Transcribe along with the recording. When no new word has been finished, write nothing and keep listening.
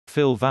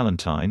Phil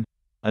Valentine,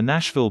 a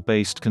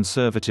Nashville-based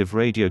conservative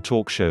radio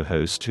talk show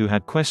host who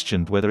had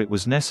questioned whether it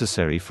was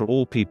necessary for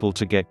all people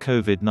to get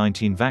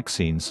COVID-19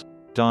 vaccines,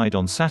 died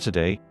on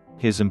Saturday,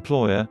 his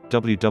employer,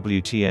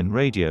 WWTN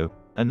Radio,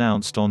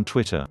 announced on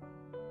Twitter.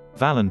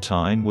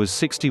 Valentine was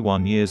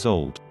 61 years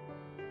old.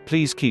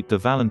 "Please keep the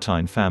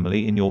Valentine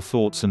family in your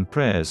thoughts and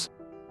prayers,"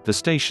 the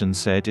station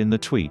said in the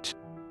tweet.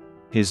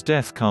 His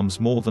death comes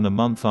more than a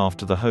month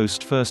after the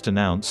host first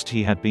announced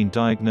he had been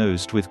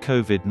diagnosed with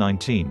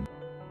COVID-19.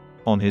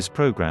 On his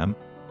program,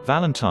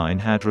 Valentine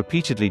had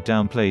repeatedly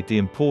downplayed the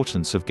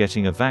importance of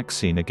getting a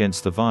vaccine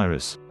against the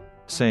virus,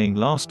 saying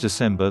last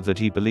December that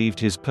he believed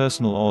his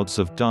personal odds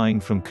of dying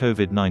from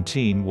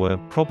COVID-19 were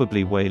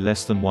probably way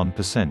less than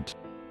 1%.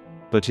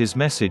 But his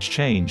message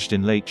changed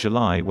in late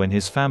July when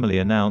his family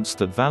announced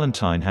that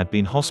Valentine had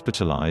been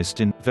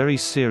hospitalized in very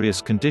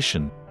serious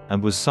condition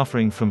and was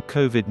suffering from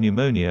COVID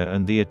pneumonia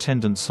and the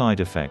attendant side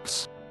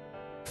effects.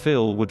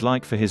 Phil would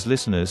like for his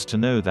listeners to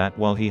know that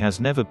while he has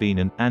never been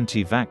an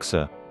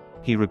anti-vaxxer,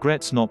 he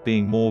regrets not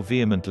being more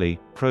vehemently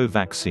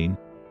pro-vaccine,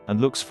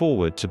 and looks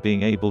forward to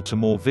being able to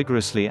more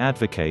vigorously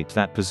advocate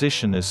that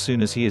position as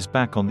soon as he is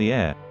back on the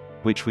air,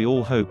 which we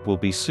all hope will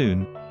be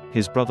soon,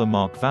 his brother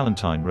Mark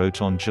Valentine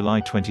wrote on July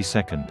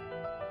 22.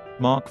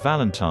 Mark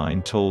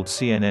Valentine told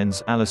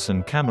CNN's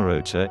Alison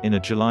Camerota in a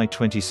July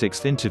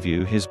 26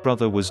 interview his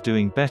brother was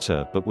doing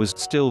better but was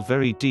still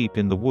very deep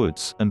in the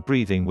woods and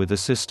breathing with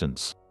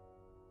assistance.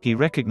 He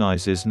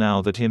recognizes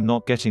now that him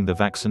not getting the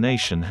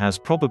vaccination has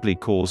probably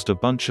caused a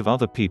bunch of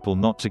other people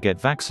not to get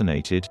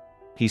vaccinated,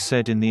 he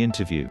said in the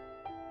interview.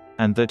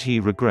 And that he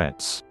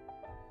regrets.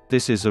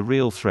 "This is a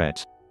real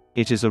threat.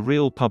 It is a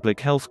real public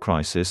health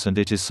crisis, and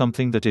it is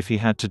something that if he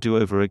had to do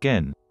over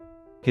again,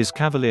 his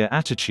cavalier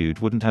attitude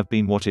wouldn't have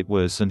been what it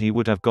was and he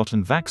would have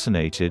gotten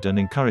vaccinated and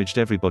encouraged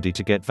everybody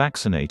to get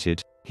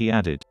vaccinated," he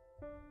added.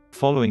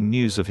 Following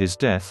news of his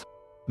death,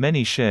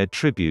 many shared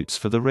tributes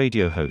for the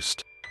radio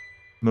host.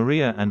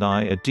 "Maria and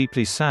I are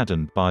deeply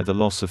saddened by the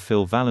loss of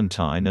Phil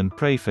Valentine and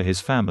pray for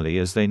his family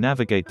as they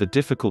navigate the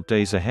difficult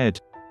days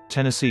ahead,"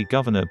 Tennessee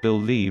Governor Bill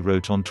Lee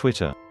wrote on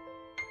Twitter.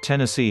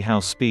 Tennessee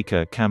House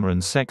Speaker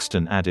Cameron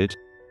Sexton added,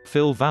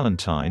 "Phil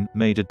Valentine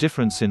made a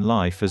difference in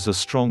life as a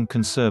strong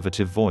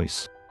conservative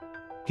voice.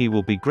 He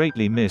will be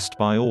greatly missed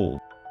by all.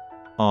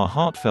 Our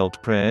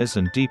heartfelt prayers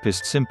and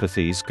deepest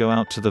sympathies go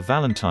out to the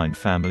Valentine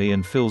family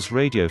and Phil's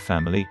radio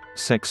family,"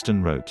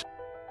 Sexton wrote.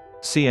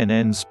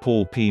 CNN's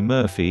Paul P.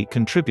 Murphy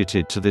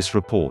contributed to this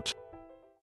report.